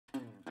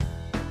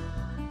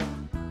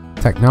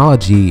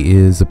Technology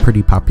is a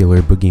pretty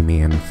popular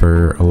boogeyman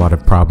for a lot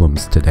of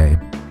problems today.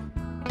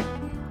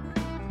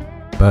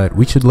 But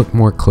we should look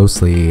more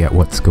closely at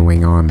what's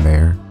going on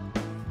there.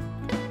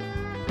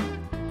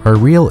 Our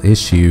real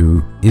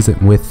issue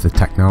isn't with the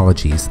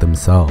technologies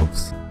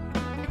themselves.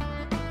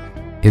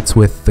 It's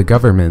with the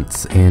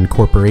governments and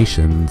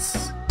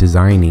corporations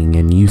designing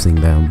and using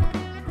them.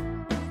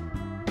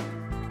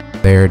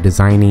 They're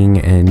designing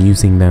and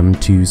using them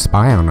to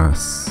spy on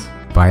us,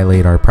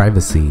 violate our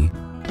privacy,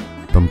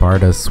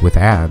 bombard us with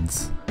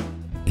ads,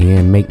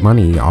 and make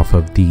money off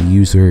of the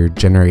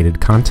user-generated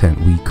content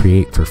we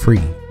create for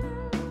free.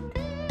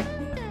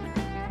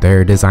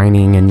 They're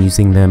designing and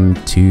using them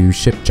to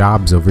ship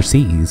jobs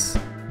overseas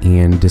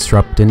and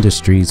disrupt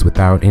industries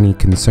without any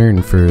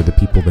concern for the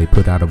people they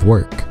put out of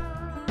work.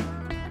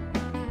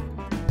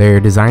 They're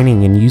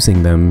designing and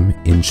using them,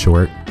 in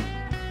short,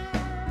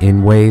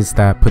 in ways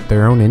that put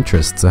their own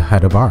interests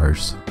ahead of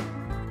ours.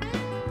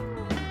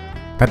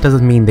 That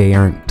doesn't mean they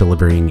aren't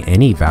delivering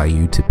any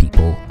value to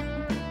people.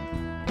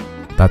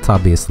 That's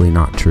obviously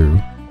not true.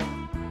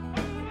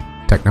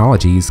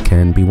 Technologies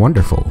can be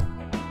wonderful.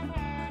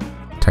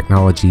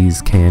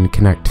 Technologies can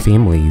connect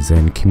families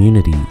and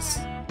communities.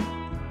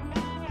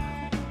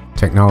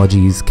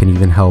 Technologies can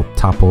even help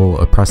topple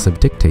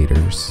oppressive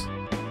dictators.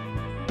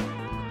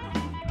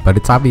 But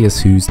it's obvious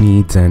whose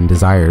needs and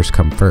desires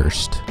come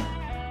first.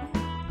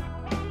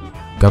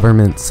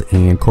 Governments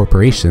and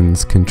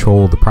corporations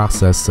control the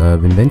process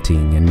of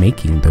inventing and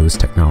making those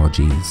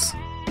technologies.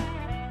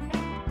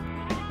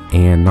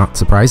 And not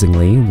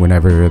surprisingly,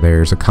 whenever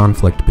there's a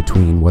conflict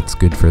between what's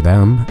good for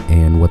them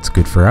and what's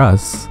good for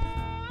us,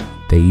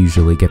 they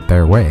usually get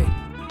their way.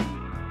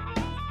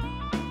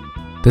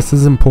 This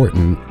is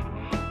important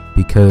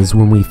because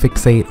when we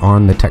fixate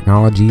on the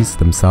technologies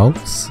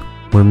themselves,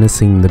 we're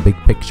missing the big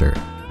picture.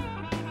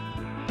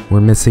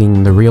 We're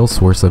missing the real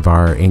source of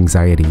our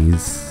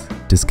anxieties,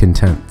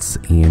 discontents,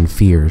 and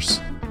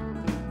fears.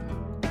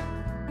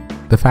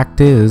 The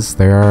fact is,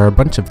 there are a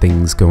bunch of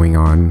things going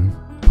on,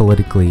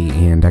 politically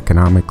and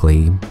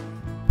economically,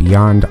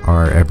 beyond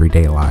our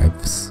everyday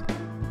lives.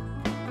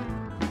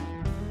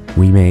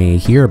 We may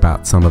hear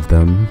about some of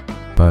them,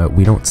 but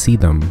we don't see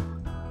them.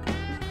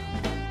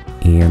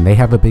 And they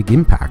have a big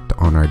impact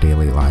on our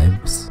daily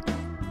lives.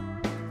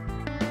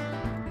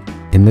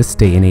 In this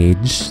day and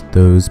age,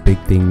 those big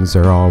things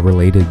are all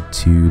related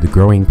to the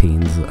growing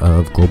pains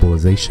of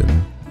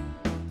globalization.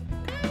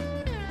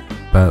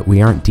 But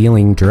we aren't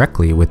dealing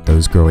directly with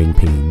those growing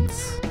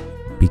pains,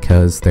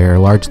 because they're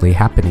largely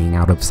happening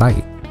out of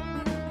sight.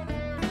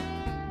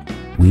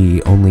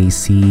 We only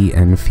see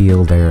and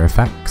feel their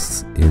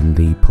effects in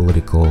the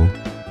political,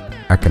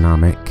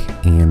 economic,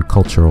 and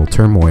cultural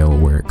turmoil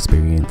we're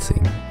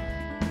experiencing.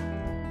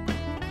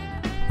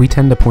 We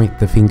tend to point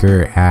the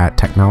finger at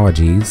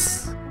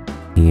technologies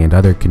and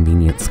other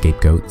convenient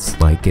scapegoats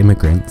like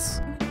immigrants,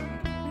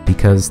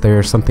 because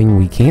they're something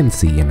we can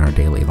see in our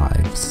daily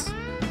lives.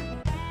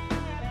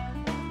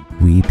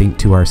 We think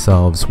to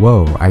ourselves,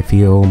 whoa, I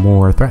feel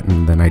more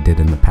threatened than I did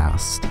in the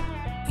past.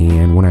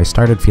 And when I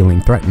started feeling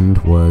threatened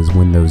was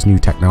when those new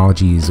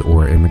technologies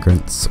or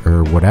immigrants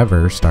or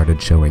whatever started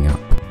showing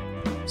up.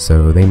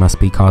 So they must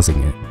be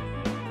causing it.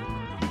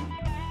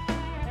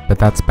 But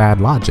that's bad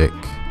logic.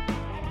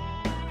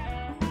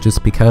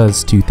 Just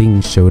because two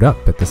things showed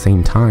up at the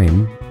same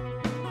time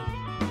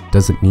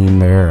doesn't mean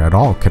they're at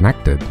all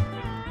connected.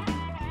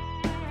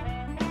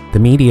 The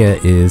media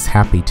is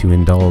happy to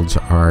indulge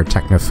our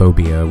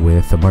technophobia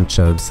with a bunch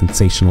of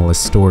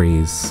sensationalist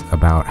stories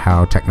about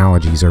how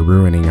technologies are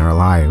ruining our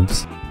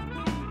lives.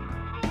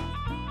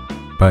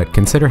 But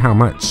consider how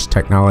much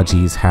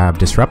technologies have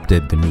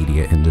disrupted the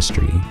media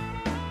industry.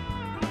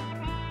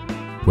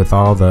 With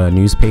all the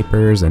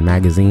newspapers and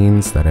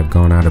magazines that have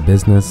gone out of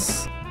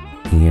business,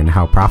 and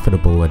how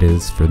profitable it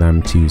is for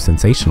them to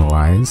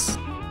sensationalize,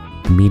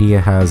 the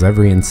media has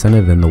every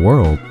incentive in the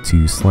world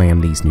to slam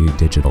these new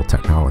digital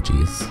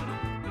technologies.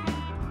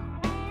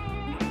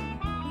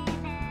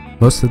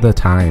 Most of the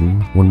time,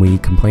 when we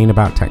complain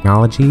about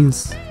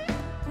technologies,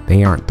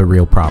 they aren't the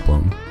real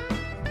problem.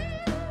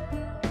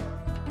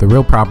 The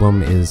real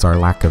problem is our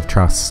lack of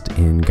trust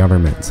in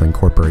governments and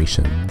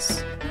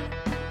corporations.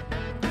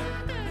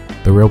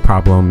 The real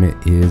problem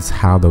is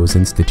how those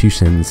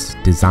institutions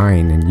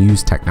design and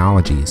use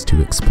technologies to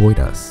exploit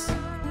us.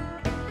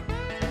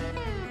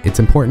 It's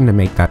important to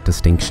make that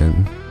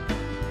distinction.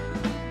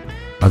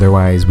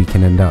 Otherwise, we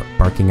can end up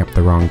barking up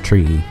the wrong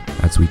tree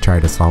as we try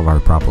to solve our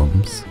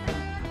problems.